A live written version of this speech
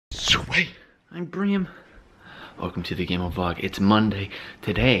Hey, I'm Bream. Welcome to the Game of Vlog. It's Monday.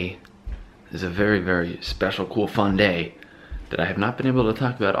 Today is a very, very special, cool, fun day that I have not been able to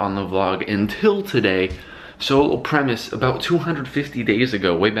talk about on the vlog until today. So a little premise, about 250 days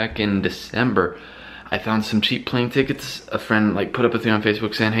ago, way back in December, I found some cheap plane tickets. A friend like put up a thing on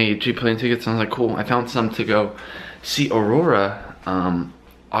Facebook saying, hey, cheap plane tickets. And I was like, cool. I found some to go see Aurora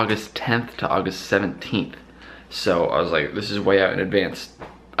August 10th to August 17th. So I was like, this is way out in advance.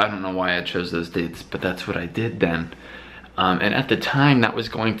 I don't know why I chose those dates, but that's what I did then. And at the time, that was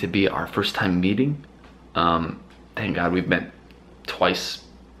going to be our first time meeting. Thank God we've met twice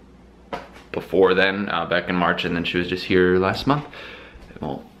before then, back in March, and then she was just here last month.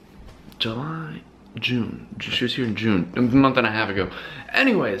 Well, June. She was here in June, a month and a half ago.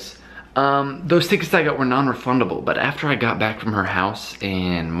 Anyways, those tickets I got were non-refundable, but after I got back from her house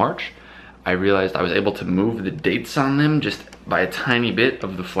in March, I realized I was able to move the dates on them just by a tiny bit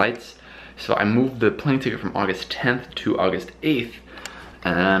of the flights. So I moved the plane ticket from August 10th to August 8th,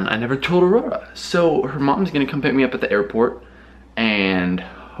 and I never told Aurora. So her mom's gonna come pick me up at the airport, and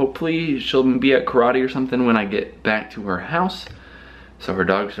hopefully she'll be at karate or something when I get back to her house, so her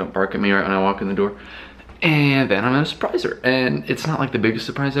dogs don't bark at me right when I walk in the door. And then I'm gonna surprise her. And it's not like the biggest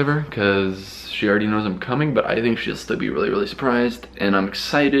surprise ever, because she already knows I'm coming, but I think she'll still be really, really surprised. And I'm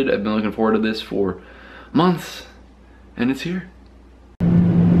excited. I've been looking forward to this for months, and it's here.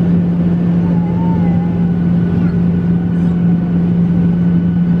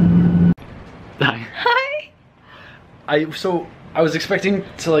 Hi. I was expecting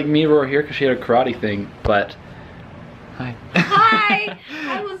to like meet Aurora here because she had a karate thing, but hi. Hi.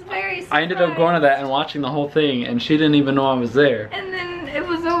 I was very surprised. I ended up going to that and watching the whole thing, and she didn't even know I was there. And then it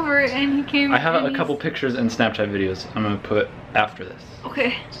was over, and he came. I have a couple pictures and Snapchat videos I'm gonna put after this.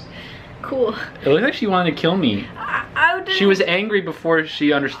 Okay. Cool. It looked like she wanted to kill me. I didn't, she was angry before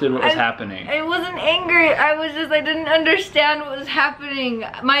she understood what was happening. I wasn't angry. I didn't understand what was happening.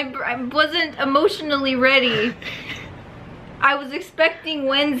 I wasn't emotionally ready. I was expecting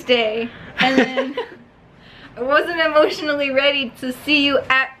Wednesday, and then I wasn't emotionally ready to see you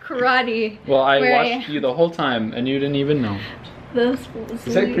at karate. Well, I watched you the whole time, and you didn't even know. That's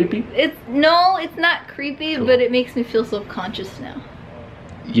Is that creepy? No, it's not creepy, cool. But it makes me feel self-conscious now.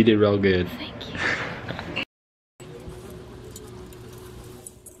 You did real good. Thank you.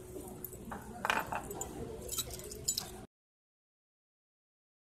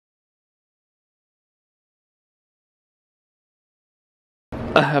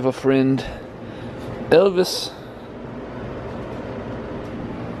 I have a friend, Elvis.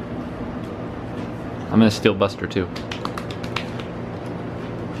 I'm gonna steal Buster too.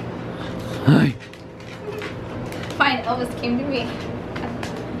 Hi. Fine, Elvis came to me.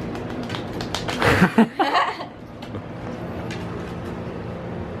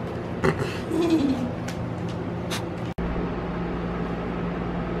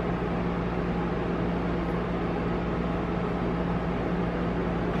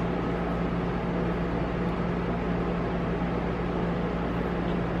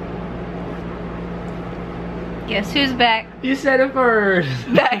 Guess who's back? You said it first.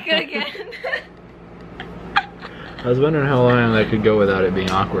 Back again. I was wondering how long I could go without it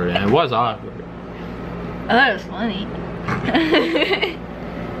being awkward, and it was awkward. I thought it was funny.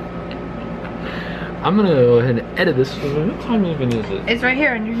 I'm gonna go ahead and edit this. What time even is it? It's right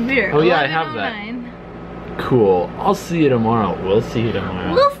here on your computer. Oh yeah, I have that. Cool. I'll see you tomorrow. We'll see you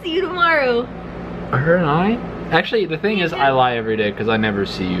tomorrow. We'll see you tomorrow. Her and I? Actually, the thing is, I lie every day because I never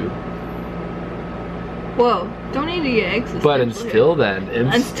see you. Whoa, don't need to get existential. But until then,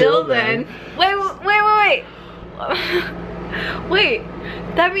 until then. Wait. Wait,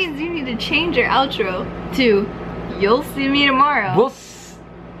 that means you need to change your outro to "You'll see me tomorrow."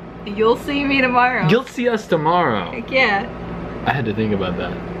 You'll see me tomorrow. You'll see us tomorrow. Heck yeah. I had to think about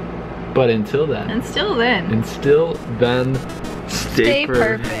that. But until then. Stay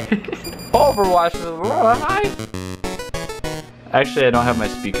perfect. Overwatch with Aurora. Hi. Actually, I don't have my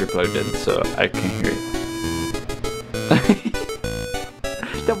speaker plugged in, so I can't hear you.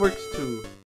 That works too.